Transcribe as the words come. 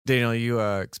Daniel, you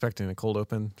expecting a cold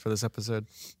open for this episode?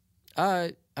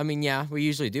 I mean, yeah, we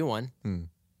usually do one.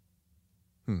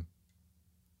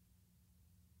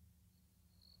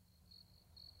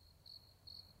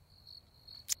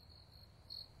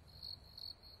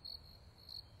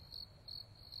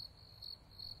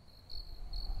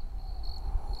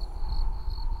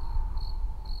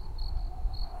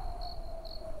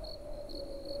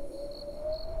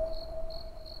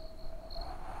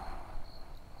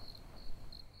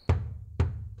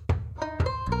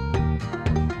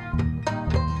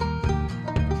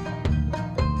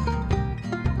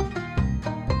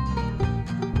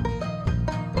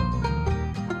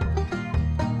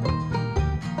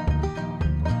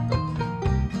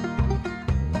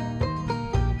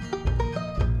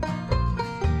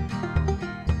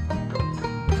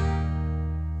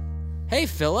 Hey,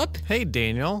 Philip. Hey,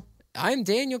 Daniel. I'm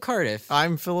Daniel Cardiff.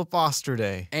 I'm Philip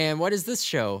Osterday. And what is this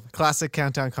show? Classic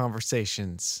Countdown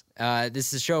Conversations. This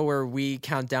is a show where we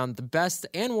count down the best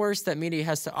and worst that media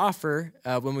has to offer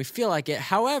when we feel like it.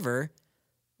 However,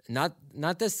 not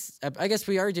this. I guess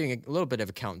we are doing a little bit of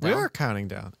a countdown. We are counting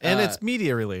down. And it's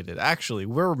media related. Actually,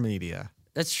 we're media.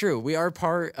 That's true. We are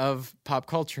part of pop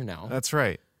culture now. That's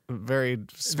right. Very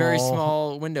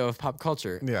small window of pop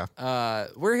culture. Yeah.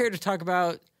 We're here to talk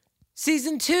about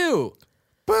Season 2.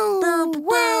 Boo! Boo, boo,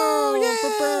 Yeah! boo,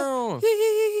 boo.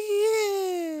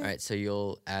 Yeah! All right, so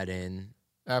you'll add in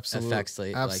Absolutely. effects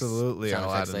later. Absolutely. Sound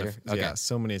I'll effects add in later? Okay. Okay. Yeah,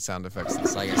 so many sound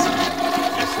effects. So I guess.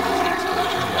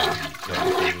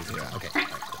 Yeah. Okay.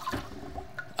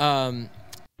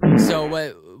 So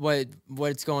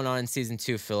what's going on in Season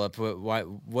 2, Philip?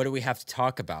 What do we have to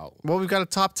talk about? Well, we've got a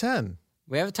top 10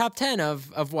 We have a top 10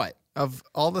 of what? of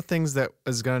all the things that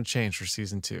is going to change for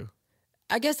Season 2.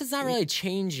 I guess it's not really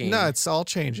changing. No, it's all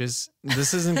changes.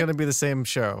 This isn't going to be the same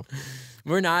show.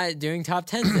 We're not doing top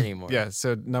 10s anymore. Yeah,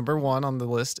 so number 1 on the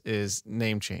list is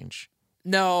name change.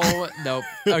 No, nope.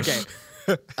 Okay.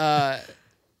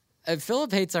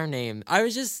 Philip hates our name. I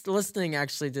was just listening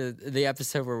actually to the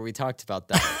episode where we talked about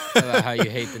that, about how you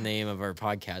hate the name of our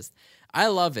podcast. I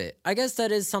love it. I guess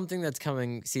that is something that's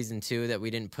coming Season 2 that we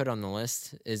didn't put on the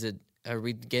list. Are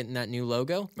we getting that new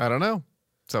logo? I don't know.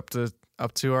 It's up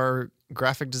to our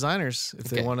graphic designers if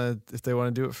they want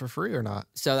to do it for free or not.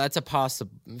 So that's a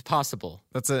possible.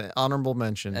 That's an honorable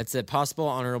mention. That's a possible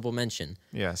honorable mention.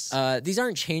 Yes. These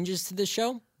aren't changes to the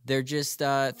show. They're just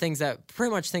things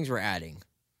we're adding.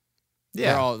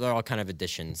 Yeah. They're all kind of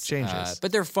additions. Changes.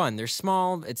 But they're fun. They're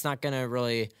small. It's not going to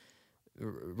really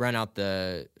run out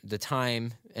the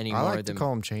time anymore. I like to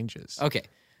call them changes. Okay.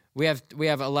 We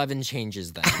have 11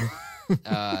 changes then.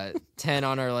 10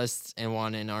 on our list and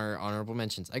 1 in our honorable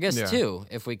mentions. I guess 2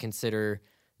 if we consider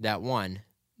that one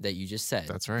that you just said.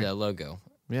 That's right. The logo.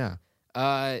 Yeah.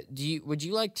 Would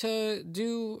you like to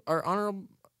do our honorable,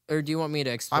 or do you want me to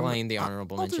explain the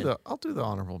honorable mention? I'll do the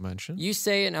honorable mention. You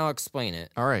say it and I'll explain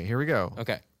it. All right, here we go.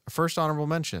 Okay. First honorable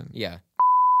mention. Yeah.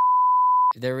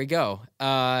 There we go.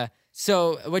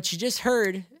 So what you just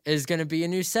heard is going to be a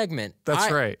new segment. That's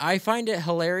right. I find it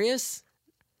hilarious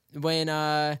when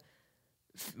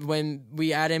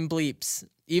we add in bleeps,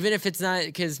 even if it's not,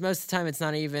 because most of the time it's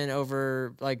not even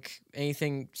over like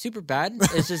anything super bad.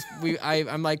 It's just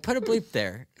I'm like, put a bleep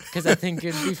there because I think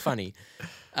it'd be funny.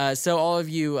 So all of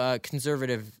you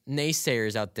conservative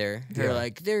naysayers out there who are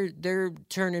like, they're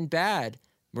turning bad.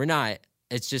 We're not.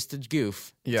 It's just a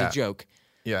goof. It's a joke.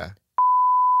 Yeah.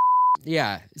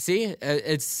 Yeah. See,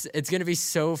 it's gonna be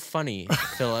so funny,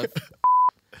 Philip.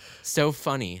 So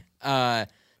funny.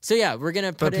 So yeah, we're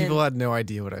gonna put But people had no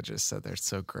idea what I just said. They're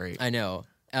so great. I know.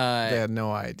 They had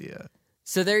no idea.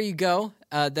 So there you go.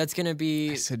 That's gonna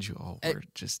be. I said you all were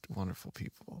just wonderful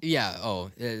people. Yeah. Oh,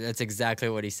 that's exactly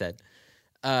what he said.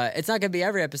 It's not gonna be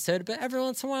every episode, but every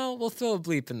once in a while we'll throw a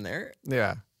bleep in there.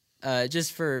 Yeah.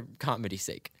 Just for comedy's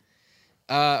sake.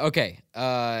 Okay.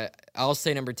 I'll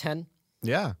say number 10.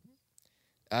 Yeah.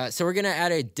 So we're gonna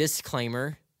add a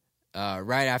disclaimer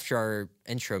right after our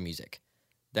intro music.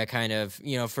 That kind of,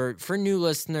 for new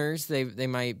listeners, they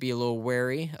might be a little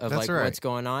wary of what's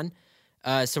going on.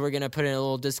 So we're gonna put in a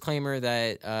little disclaimer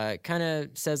that kind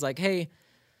of says like, hey,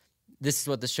 this is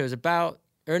what the show's about,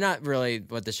 or not really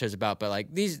what the show's about, but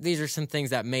like these are some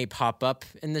things that may pop up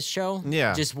in the show.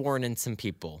 Yeah, just warning some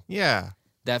people. Yeah.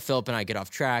 That Philip and I get off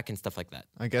track and stuff like that.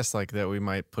 I guess like that we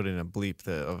might put in a bleep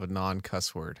of a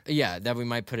non-cuss word. Yeah, that we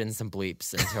might put in some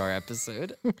bleeps into our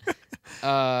episode.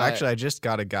 Actually, I just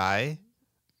got a guy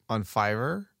on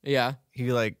Fiverr. Yeah.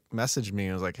 He like messaged me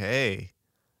and was like, hey,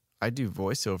 I do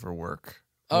voiceover work.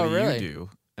 What do really? you do?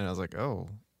 And I was like, oh,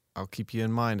 I'll keep you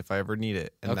in mind if I ever need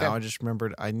it. And now I just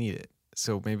remembered I need it.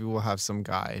 So maybe we'll have some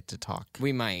guy to talk.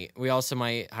 We might. We also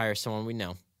might hire someone we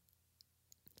know.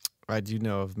 I do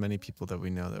know of many people that we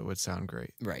know that would sound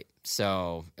great. Right.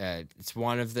 So it's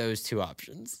one of those two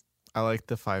options. I like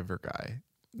the Fiverr guy.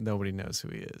 Nobody knows who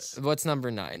he is. What's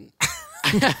number 9?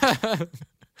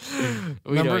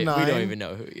 We Number don't 9. even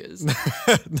know who he is.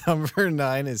 Number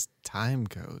 9 is time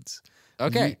codes.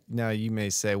 Okay. Now you may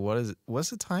say,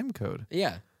 what's a time code?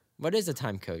 Yeah. What is a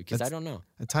time code? Because I don't know.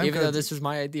 Even though this was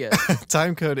my idea.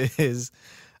 Time code is,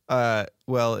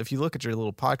 well, if you look at your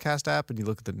little podcast app and you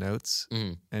look at the notes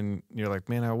and you're like,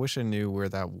 man, I wish I knew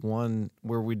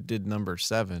where we did number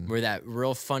 7. Where that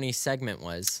real funny segment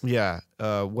was. Yeah.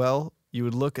 Well, you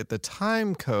would look at the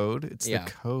time code. It's the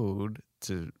code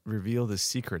to reveal the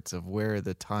secrets of where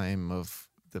the time of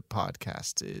the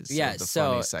podcast is. Yeah, the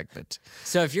funny segment.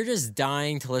 So if you're just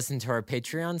dying to listen to our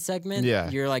Patreon segment,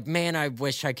 you're like, man, I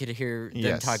wish I could hear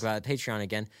them talk about Patreon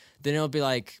again. Then it'll be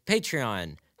like,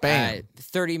 Patreon. Bam.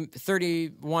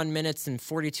 31 minutes and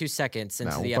 42 seconds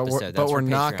into the episode. But we're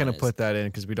not going to put that in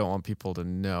because we don't want people to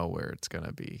know where it's going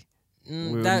to be.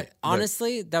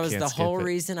 Honestly, that was the whole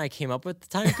reason I came up with the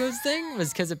time codes thing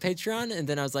was because of Patreon, and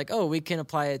then I was like, "Oh, we can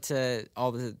apply it to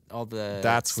all the."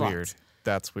 That's slots. weird.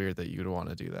 That's weird that you'd want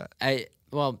to do that.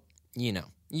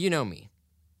 You know me.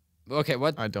 Okay,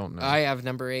 what? I don't know. I have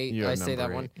number 8. You have say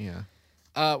that 8. one.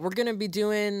 Yeah. We're gonna be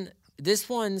doing this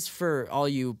one's for all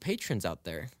you patrons out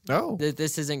there. Oh,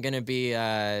 this isn't gonna be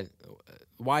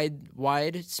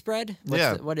widespread.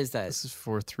 What is that? This is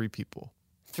for 3 people.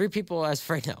 3 people as of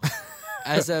right now.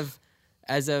 As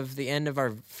of the end of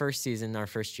our first season, our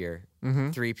first year,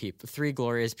 3 people, 3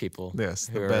 glorious people. Yes,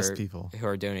 the best people who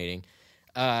are donating.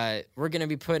 We're gonna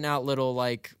be putting out little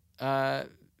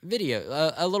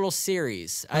video, a little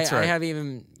series. That's I right. haven't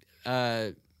even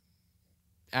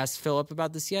asked Philip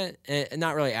about this yet.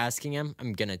 Not really asking him.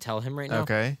 I'm gonna tell him right now.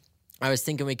 Okay. I was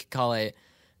thinking we could call it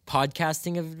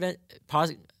podcasting event.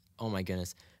 Oh my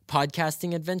goodness.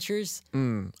 Podcasting adventures.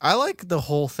 I like the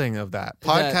whole thing of that.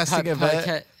 Podcasting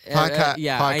event.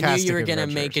 I knew you were going to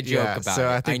make a joke about so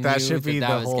it. I think that should be the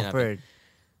whole thing.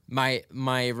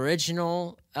 My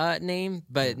original name,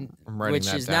 but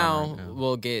which is now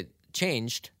will get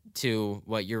changed to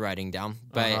what you're writing down,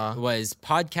 but was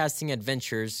Podcasting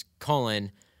Adventures,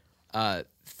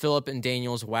 Philip and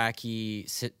Daniel's wacky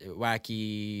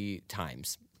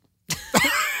times.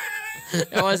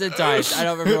 It wasn't times. I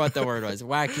don't remember what the word was.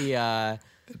 Wacky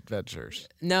adventures.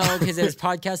 No, because it was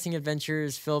Podcasting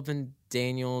Adventures, Philip and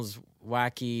Daniel's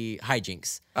wacky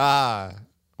hijinks.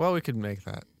 Well, we could make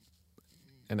that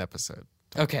an episode.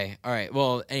 Okay, all right.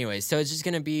 Well, anyway, so it's just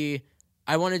gonna be.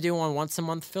 I want to do one once a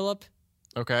month, Philip.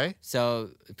 Okay. So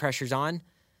the pressure's on.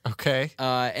 Okay.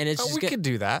 And it's just we could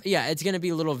do that. Yeah, it's gonna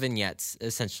be little vignettes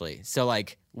essentially. So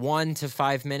like 1 to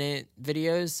 5 minute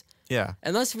videos. Yeah.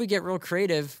 Unless we get real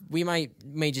creative, we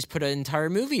may just put an entire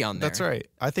movie on there. That's right.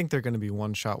 I think they're going to be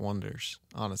one-shot wonders,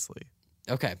 honestly.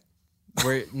 Okay.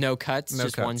 We're no cuts,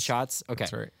 just one shots. Okay.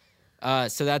 That's right.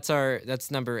 So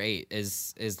that's number 8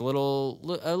 is a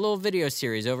little video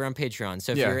series over on Patreon.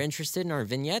 So if you're interested in our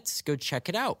vignettes, go check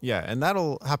it out. Yeah, and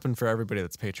that'll happen for everybody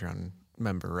that's Patreon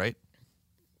member, right?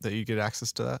 That you get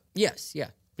access to that? Yes, yeah.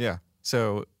 Yeah.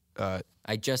 So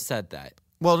I just said that.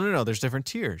 Well, no, there's different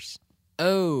tiers.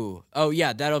 Oh,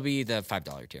 yeah, that'll be the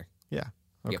 $5 tier. Yeah.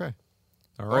 Okay. Yep.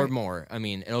 All right. Or more. I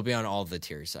mean, it'll be on all the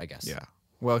tiers, I guess. Yeah.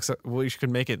 Well, you could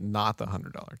make it not the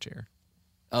 $100 tier.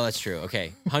 Oh, that's true.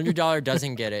 Okay. $100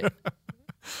 doesn't get it.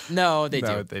 No, they do.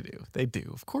 No, they do. They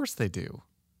do. Of course they do.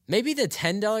 Maybe the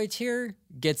 $10 tier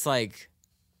gets like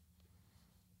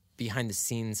behind the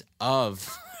scenes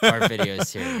of our video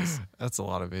series. That's a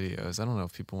lot of videos. I don't know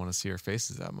if people want to see our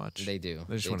faces that much. They do.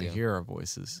 They just want to hear our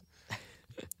voices.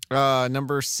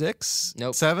 Number 6?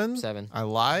 Nope. 7? 7. I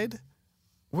lied.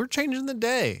 We're changing the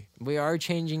day. We are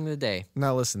changing the day.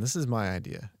 Now listen, this is my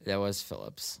idea. That was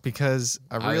Philip's. Because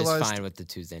I realized was fine with the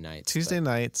Tuesday nights.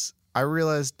 Nights, I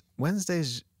realized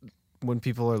Wednesdays when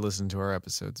people are listening to our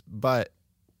episodes, but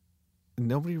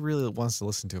nobody really wants to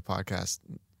listen to a podcast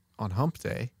on hump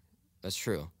day. That's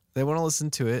true. They want to listen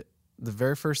to it the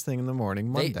very first thing in the morning,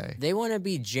 Monday. They want to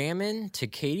be jamming to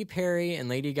Katy Perry and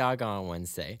Lady Gaga on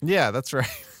Wednesday. Yeah, that's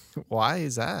right. Why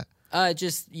is that?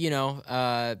 Just,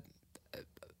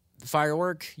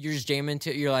 firework. You're just jamming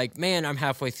to. You're like, man, I'm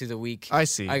halfway through the week. I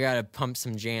see. I gotta pump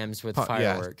some jams with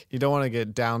firework. Yeah. You don't want to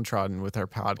get downtrodden with our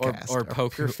podcast or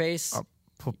poker face.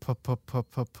 Podcast.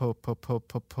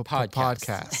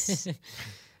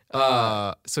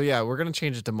 So yeah, we're gonna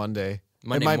change it to Monday.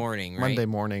 Morning, right? Monday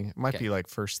morning. It might be like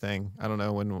first thing. I don't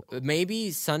know when. Maybe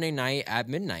Sunday night at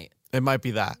midnight. It might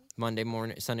be that. Monday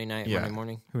morning, Sunday night, Monday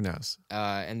morning. Who knows?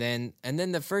 And then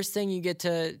the first thing you get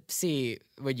to see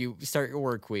when you start your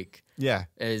work week,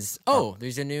 is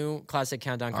there's a new Classic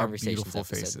Countdown Conversations beautiful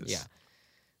episode. faces.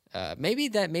 Yeah.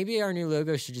 Maybe our new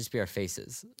logo should just be our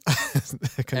faces.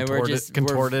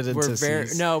 contorted into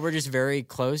C's. No, we're just very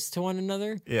close to one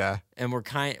another. Yeah. And we're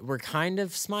kind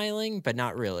of smiling, but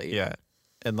not really. Yeah.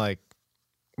 And like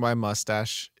my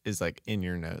mustache is like in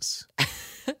your nose.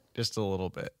 Just a little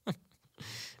bit.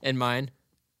 In mine?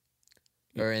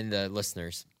 Or in the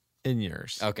listeners? In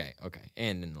yours. Okay.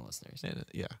 And in the listeners. And,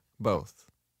 both.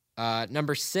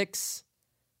 Number 6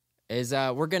 is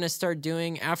we're going to start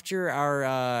doing after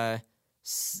our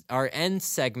end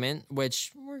segment,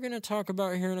 which we're going to talk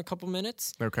about here in a couple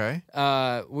minutes. Okay.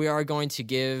 We are going to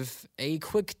give a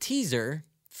quick teaser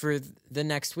for the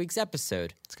next week's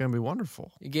episode. It's going to be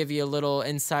wonderful. Give you a little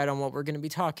insight on what we're going to be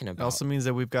talking about. It also means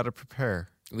that we've got to prepare.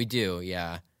 We do,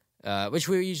 yeah. Which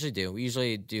we usually do. We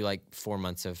usually do like 4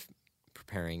 months of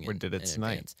preparing. We did it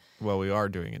tonight. Advance. Well, we are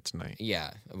doing it tonight.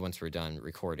 Yeah, once we're done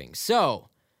recording. So,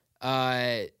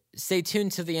 stay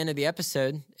tuned to the end of the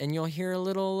episode, and you'll hear a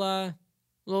little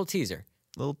teaser.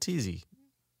 Little teasy.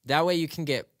 That way you can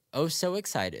get so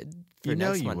excited for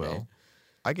next Monday. Will.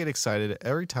 I get excited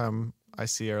every time I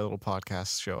see our little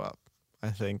podcast show up. I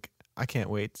think, I can't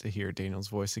wait to hear Daniel's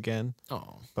voice again.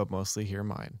 Oh. But mostly hear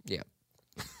mine. Yeah.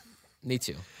 Me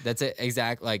too. That's it.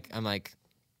 Exact.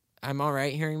 I'm all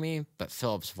right hearing me, but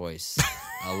Philip's voice,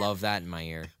 I love that in my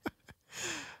ear.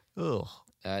 Ugh.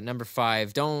 Number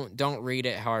 5. Don't read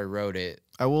it how I wrote it.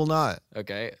 I will not.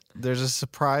 Okay. There's a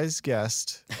surprise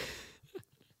guest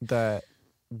that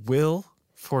will,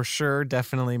 for sure,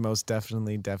 definitely, most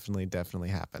definitely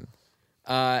happen.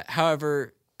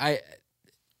 However,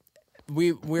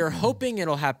 we're hoping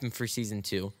it'll happen for season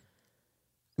 2.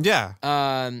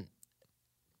 Yeah.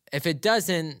 If it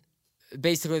doesn't,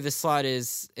 basically the slot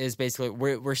is basically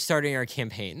we're starting our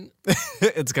campaign.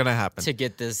 It's gonna happen to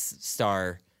get this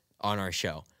star on our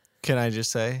show. Can I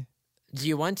just say? Do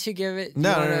you want to give it?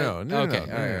 No. Okay.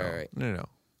 All right. No.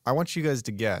 I want you guys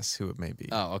to guess who it may be.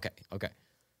 Oh, okay.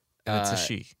 And it's a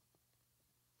she.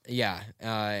 Yeah.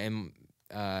 And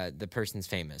the person's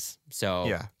famous. So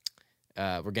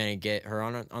yeah. We're gonna get her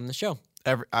on the show.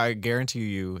 I guarantee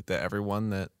you that everyone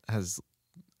that has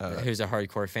who's a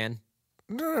hardcore fan.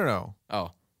 No.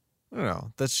 Oh.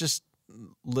 No. That's just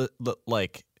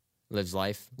like lives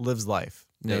life.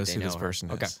 Knows who this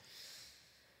person is. Okay.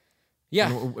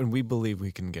 Yeah. And we believe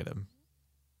we can get him.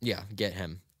 Yeah, get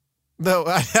him. No,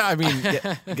 I mean,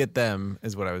 get them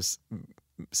is what I was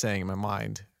saying in my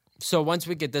mind. So once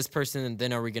we get this person,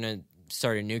 then are we going to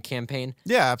start a new campaign?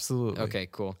 Yeah, absolutely. Okay,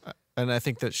 cool. And I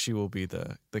think that she will be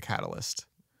the catalyst.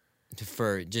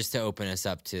 For just to open us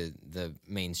up to the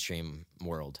mainstream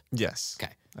world. Yes.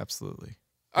 Okay. Absolutely.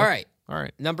 All right.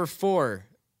 Number 4.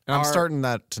 And I'm starting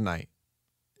that tonight.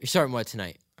 You're starting what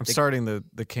tonight? I'm starting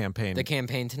the campaign. The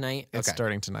campaign tonight? It's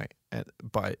starting tonight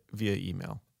via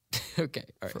email. Okay.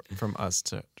 All right. From us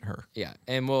to her. Yeah.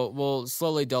 And we'll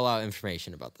slowly dole out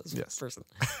information about this person.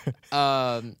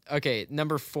 Okay.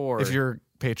 Number 4. If you're a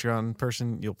Patreon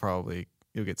person,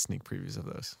 you'll get sneak previews of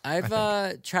those.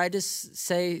 I've tried to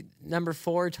say number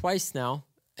 4 twice now,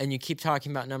 and you keep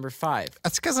talking about number 5.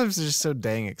 That's because I'm just so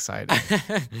dang excited.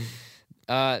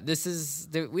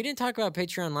 We didn't talk about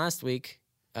Patreon last week.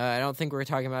 I don't think we're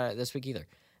talking about it this week either.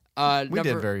 We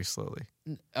did very slowly.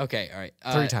 Okay, all right.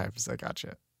 3 times. I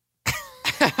gotcha.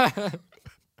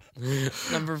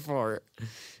 Number 4.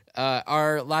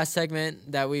 Our last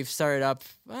segment that we've started up,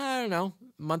 I don't know,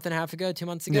 a month and a half ago, 2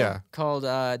 months ago, called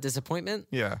Disappointment.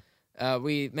 Yeah.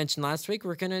 We mentioned last week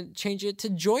we're going to change it to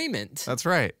Joyment. That's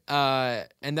right.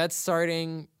 And that's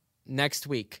starting next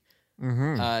week.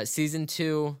 Mm-hmm. Season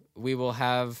 2, we will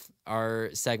have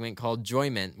our segment called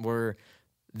Joyment, where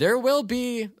there will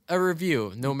be a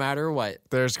review no matter what.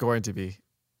 There's going to be.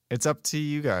 It's up to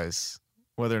you guys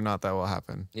whether or not that will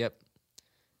happen. Yep.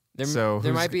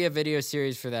 There might be a video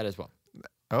series for that as well.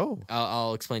 Oh.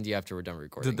 I'll explain to you after we're done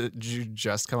recording. Did you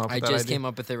just come up with that I just idea? came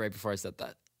up with it right before I said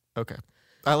that. Okay.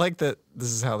 I like that this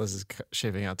is how this is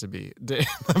shaping out to be.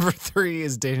 Number 3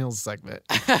 is Daniel's segment.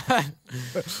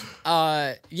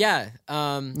 Yeah.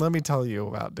 Let me tell you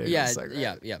about Daniel's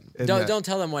segment. Yeah. Don't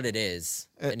tell them what it is.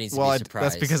 It needs to be a surprise.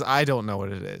 That's because I don't know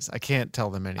what it is. I can't tell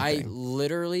them anything. I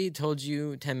literally told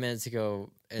you 10 minutes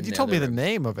ago. You told me the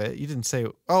name of it. You didn't say.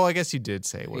 Oh, I guess you did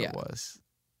say what it was.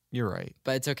 You're right.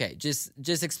 But it's okay. Just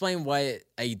explain what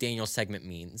a Daniel segment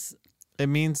means. It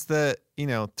means that,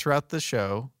 throughout the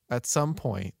show, at some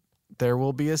point, there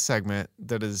will be a segment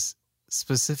that is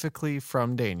specifically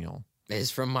from Daniel. It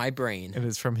is from my brain. It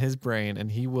is from his brain,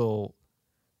 and he will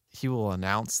he will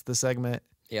announce the segment.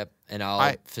 Yep, and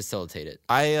I'll facilitate it.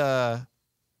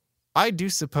 I do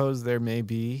suppose there may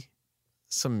be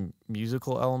some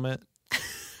musical element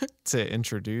to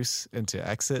introduce and to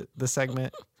exit the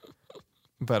segment,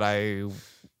 but I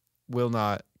will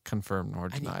not confirm nor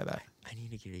deny that. I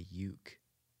need to get a uke.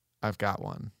 I've got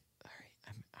one. All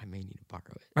right, I may need to borrow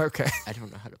it. Okay. I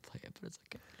don't know how to play it, but it's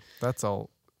okay. That's all.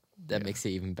 That makes it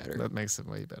even better. That makes it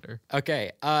way better.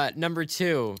 Okay. Number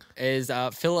 2 is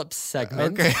Philip's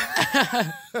segment. Okay.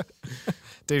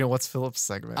 Daniel, what's Philip's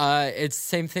segment? It's the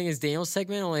same thing as Daniel's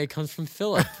segment, only it comes from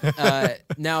Philip.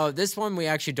 Now, this one we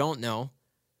actually don't know.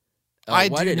 I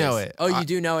do know it. Oh, you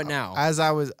do know it now. As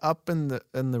I was up in the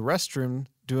restroom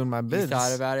doing my bids. You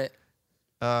thought about it?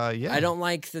 Yeah. I don't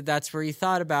like that that's where you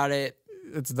thought about it.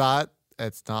 It's not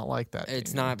like that.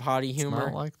 It's not potty humor? It's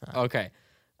not like that. Okay.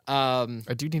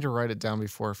 I do need to write it down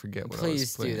before I forget what I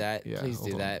was playing. Do that. Yeah, please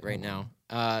do that right on.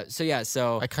 now.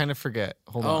 So I kind of forget.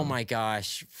 Hold on. Oh my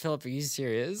gosh. Philip, are you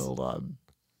serious? Hold on.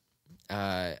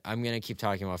 I'm going to keep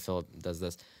talking while Philip does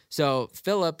this. So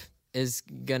Philip is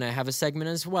going to have a segment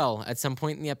as well at some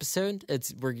point in the episode.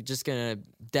 We're just going to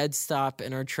dead stop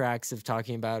in our tracks of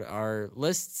talking about our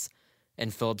lists,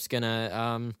 and Philip's going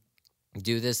to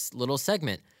do this little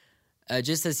segment.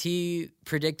 Just as he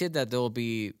predicted that there will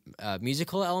be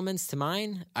musical elements to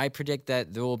mine, I predict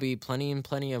that there will be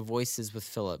plenty of voices with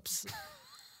Philip's.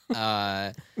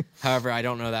 However, I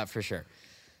don't know that for sure.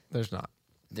 There's not.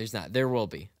 There will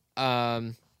be.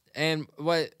 And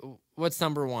what's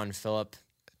number 1, Philip?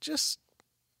 Just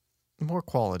more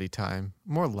quality time,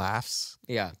 more laughs.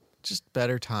 Yeah. Just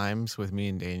better times with me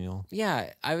and Daniel.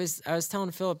 Yeah, I was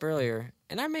telling Philip earlier,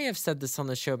 and I may have said this on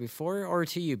the show before or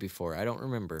to you before. I don't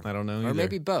remember. I don't know either. Or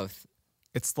maybe both.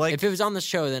 It's like if it was on the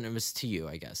show, then it was to you,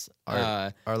 I guess.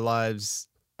 Our lives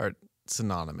are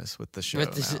synonymous with the show.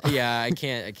 Yeah, I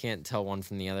can't tell one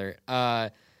from the other.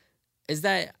 Is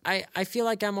that I feel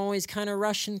like I'm always kind of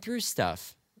rushing through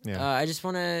stuff. Yeah. I just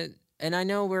want to, and I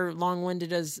know we're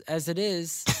long-winded as it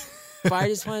is, but I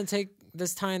just want to take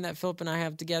this time that Philip and I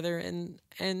have together and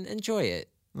enjoy it.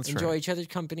 Enjoy each other's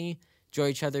company, enjoy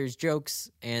each other's jokes,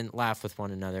 and laugh with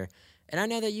one another. And I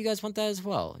know that you guys want that as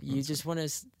well. You just want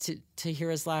us to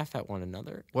hear us laugh at one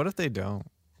another. What if they don't?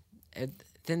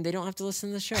 Then they don't have to listen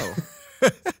to the show.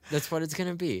 That's what it's going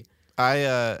to be.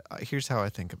 Here's how I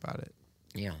think about it.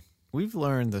 Yeah. We've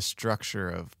learned the structure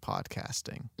of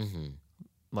podcasting. Mm-hmm.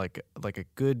 Like a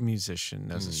good musician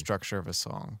knows the structure of a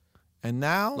song. And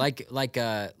now like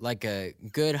a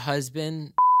good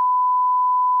husband.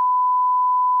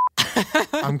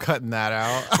 I'm cutting that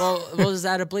out. Well, we'll just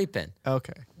add a bleep in.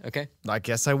 Okay. I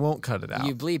guess I won't cut it out.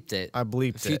 You bleeped it. I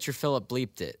bleeped it. Future Philip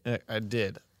bleeped it. I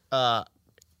did.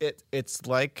 It's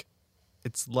like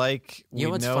you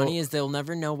know what's funny is they'll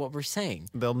never know what we're saying.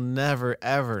 They'll never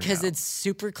ever know. Because it's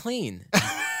super clean.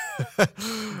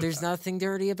 There's nothing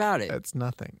dirty about it. It's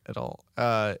nothing at all.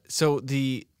 So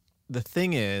the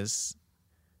thing is,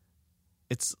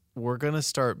 we're gonna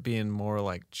start being more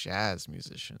like jazz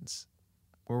musicians,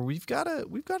 where we've got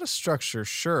a structure,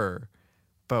 sure,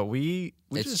 but it's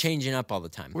just changing up all the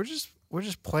time. We're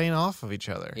just playing off of each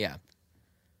other. Yeah.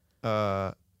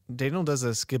 Daniel does a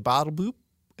skibottle boop,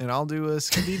 and I'll do a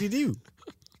skiddy-doo.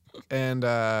 And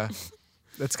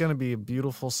it's gonna be a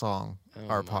beautiful song.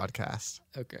 Our podcast.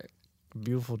 Okay. A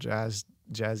beautiful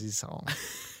jazzy song.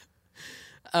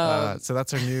 So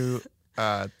that's our new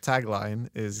tagline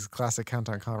is Classic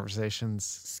Countdown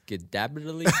Conversations.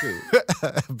 Skidabbly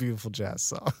A beautiful jazz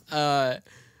song.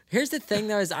 Here's the thing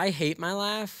though, is I hate my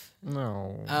laugh.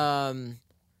 No.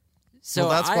 So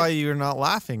that's why you're not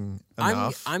laughing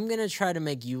enough. I'm gonna try to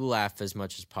make you laugh as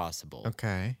much as possible.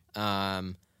 Okay.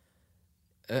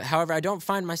 However, I don't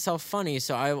find myself funny,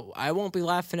 so I won't be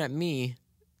laughing at me.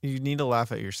 You need to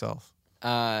laugh at yourself.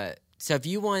 So if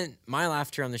you want my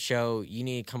laughter on the show, you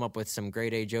need to come up with some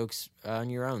grade A jokes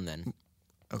on your own then.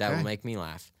 Okay. That will make me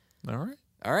laugh. All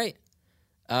right.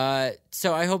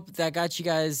 So I hope that got you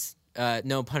guys,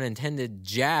 no pun intended,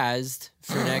 jazzed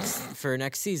for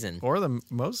next season. Or the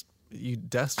most you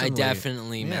definitely. I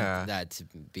definitely meant that to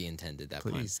be intended. That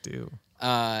Please do.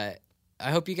 I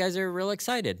hope you guys are real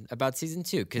excited about season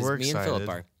 2 because me excited. and Philip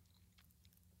are.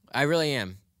 I really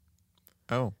am.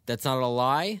 Oh, that's not a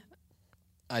lie.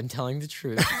 I'm telling the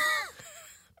truth.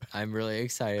 I'm really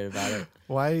excited about it.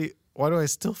 Why do I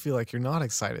still feel like you're not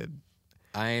excited?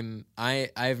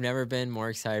 I've never been more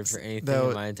excited for anything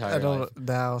in my entire life.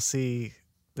 Now see,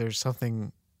 there's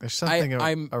something awry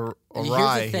here's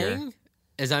the thing,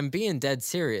 is I'm being dead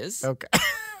serious. Okay.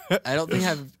 I don't think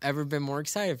I've ever been more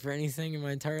excited for anything in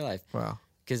my entire life. Wow.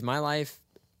 Because my life,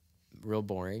 real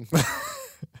boring.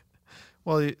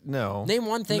 Well, no. Name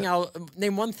one thing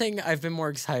I've been more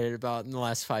excited about in the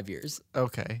last 5 years.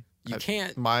 Okay. You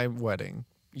can't. My wedding.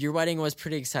 Your wedding was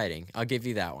pretty exciting. I'll give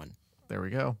you that one. There we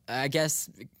go. I guess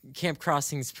Camp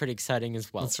Crossing's pretty exciting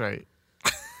as well. That's right.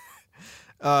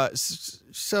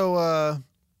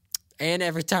 And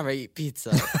every time I eat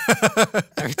pizza,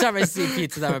 every time I see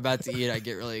pizza that I'm about to eat, I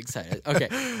get really excited. Okay,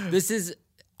 this is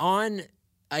on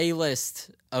a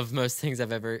list of most things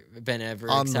I've ever been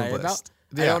excited about.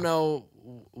 Yeah. I don't know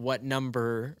what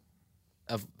number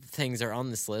of things are on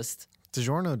this list.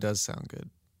 DiGiorno does sound good.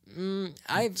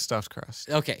 Stuffed crust.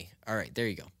 Okay, all right, there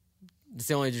you go. It's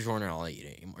the only DiGiorno I'll eat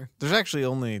anymore. There's actually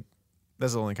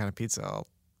that's the only kind of pizza I'll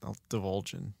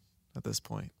divulge in at this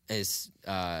point. Is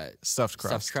stuffed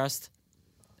crust. Stuffed crust.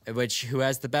 Who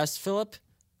has the best, Philip?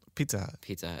 Pizza Hut.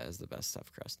 Pizza Hut has the best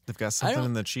stuffed crust. They've got something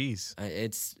in the cheese.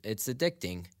 It's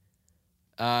addicting.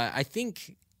 I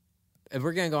think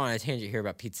we're gonna go on a tangent here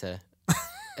about pizza,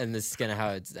 and this is gonna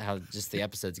how just the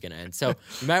episode's gonna end. So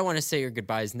you might want to say your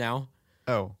goodbyes now.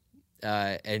 Oh.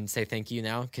 And say thank you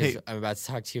now because I'm about to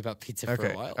talk to you about pizza for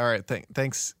a while. All right.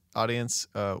 Thanks, audience.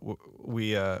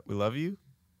 We love you,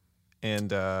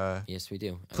 and yes, we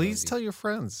do. Please tell your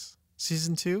friends.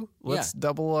 Season 2. Let's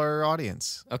double our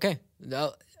audience. Okay.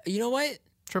 You know what?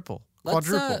 Triple.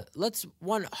 Quadruple. Let's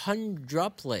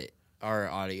 100-uplet our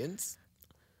audience.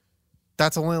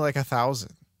 That's only like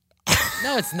 1,000.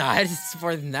 No, it's not. It's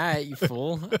more than that, you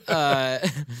fool.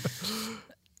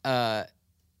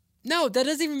 No, that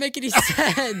doesn't even make any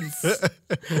sense.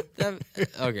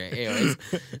 Okay, anyways.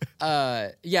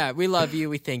 Yeah, we love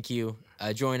you. We thank you.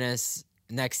 Join us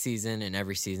next season and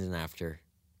every season after.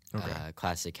 Okay.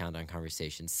 Classic Countdown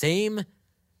Conversation. Same.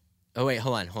 Oh, wait,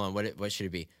 hold on. What should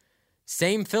it be?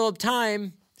 Same Philip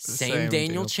time, same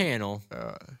Daniel channel.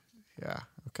 Yeah,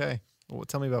 okay. Well,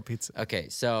 tell me about pizza. Okay,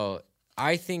 so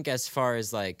I think as far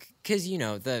as because,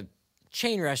 the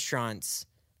chain restaurants,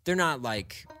 they're not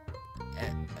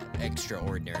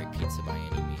extraordinary pizza by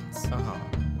any means.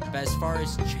 But as far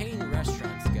as chain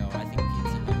restaurants go, I think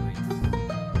Pizza Hut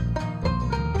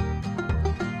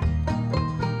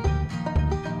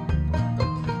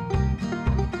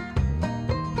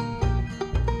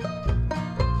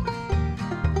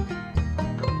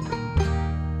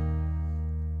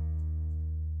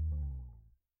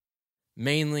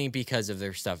mainly because of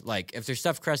their stuff. If their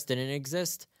stuffed crust didn't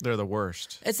exist, they're the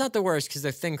worst. It's not the worst because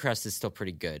their thin crust is still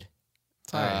pretty good.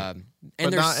 And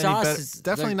their sauce is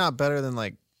definitely not better than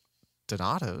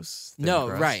Donato's. No,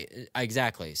 crust. Right,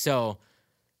 exactly. So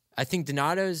I think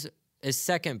Donato's is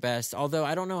second best, although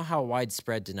I don't know how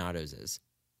widespread Donato's is.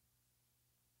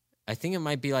 I think it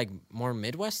might be more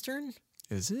Midwestern.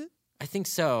 Is it? I think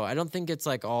so. I don't think it's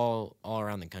all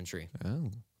around the country.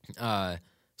 Oh.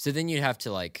 So then you'd have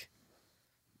to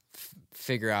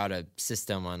figure out a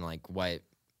system on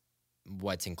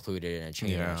what's included in a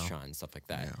chain restaurant and stuff like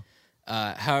that.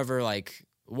 Yeah. However,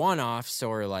 one-offs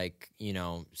or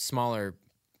smaller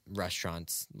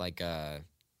restaurants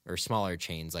or smaller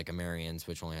chains like a Marion's,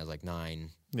 which only has 9.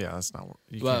 Yeah, that's not.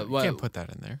 You can't put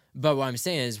that in there. But what I'm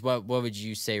saying is, what would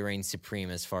you say reigns supreme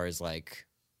as far as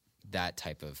that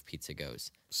type of pizza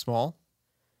goes? Small.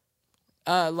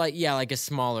 A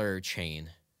smaller chain.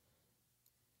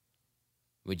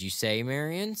 Would you say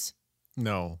Marion's?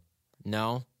 No.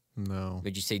 No. No.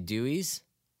 Would you say Dewey's?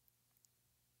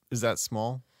 Is that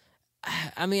small?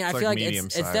 I mean, I feel like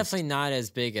it's definitely not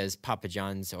as big as Papa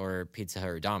John's or Pizza Hut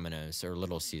or Domino's or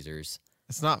Little Caesars.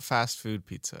 It's not fast food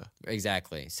pizza.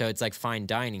 Exactly. So it's fine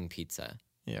dining pizza.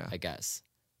 Yeah. I guess.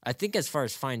 I think as far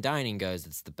as fine dining goes,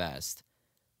 it's the best.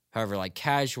 However,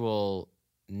 casual,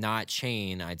 not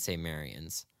chain, I'd say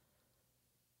Marion's.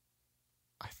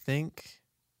 I think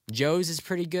Joe's is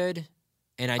pretty good,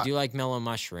 and I do like Mellow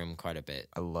Mushroom quite a bit.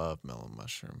 I love Mellow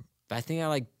Mushroom. But I think I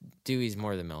like Dewey's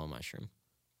more than Mellow Mushroom.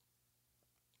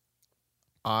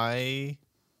 They're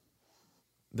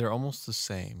almost the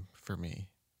same for me.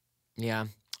 Yeah.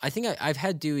 I think I've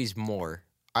had Dewey's more.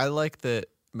 I like that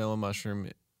Mellow Mushroom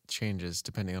changes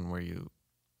depending on where you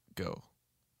go.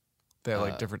 They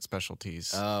have different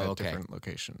specialties at different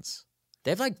locations.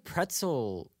 They have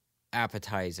pretzel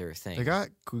appetizer thing. They got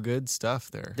good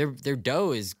stuff there. Their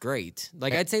dough is great.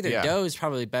 I'd say their dough is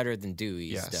probably better than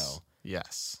Dewey's dough.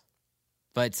 Yes.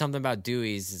 But something about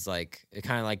Dewey's is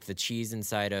kind of like the cheese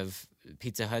inside of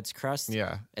Pizza Hut's crust.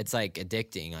 Yeah. It's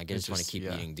addicting. I just want to keep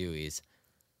eating Dewey's.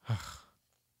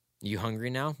 You hungry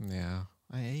now? Yeah.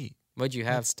 I ate. What'd you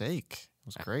have? I had steak. It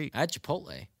was great. I had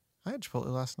Chipotle. I had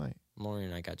Chipotle last night. Lauren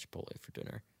and I got Chipotle for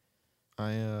dinner.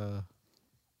 I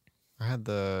had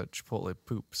the Chipotle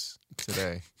poops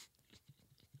today.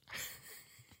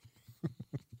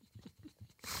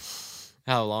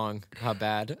 How long? How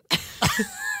bad?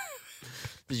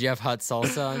 Did you have hot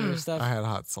salsa on your stuff? I had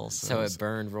hot salsa. So it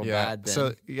burned real bad then.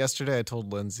 So yesterday I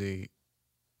told Lindsay,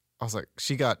 I was like,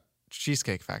 she got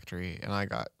Cheesecake Factory and I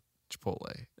got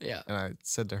Chipotle. Yeah. And I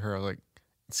said to her, I was like,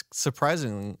 it's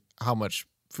surprising how much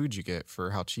food you get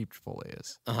for how cheap Chipotle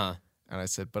is. Uh-huh. And I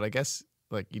said, but I guess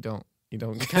like you don't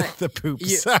get the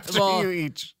poops after you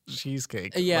eat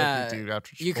cheesecake. Yeah. Like you do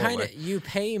after Chipotle. You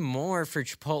pay more for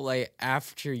Chipotle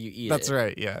after you eat That's it.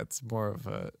 right. Yeah. It's more of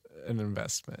an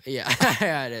investment. Yeah.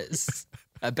 Yeah, it is.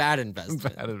 A bad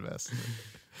investment. Bad investment.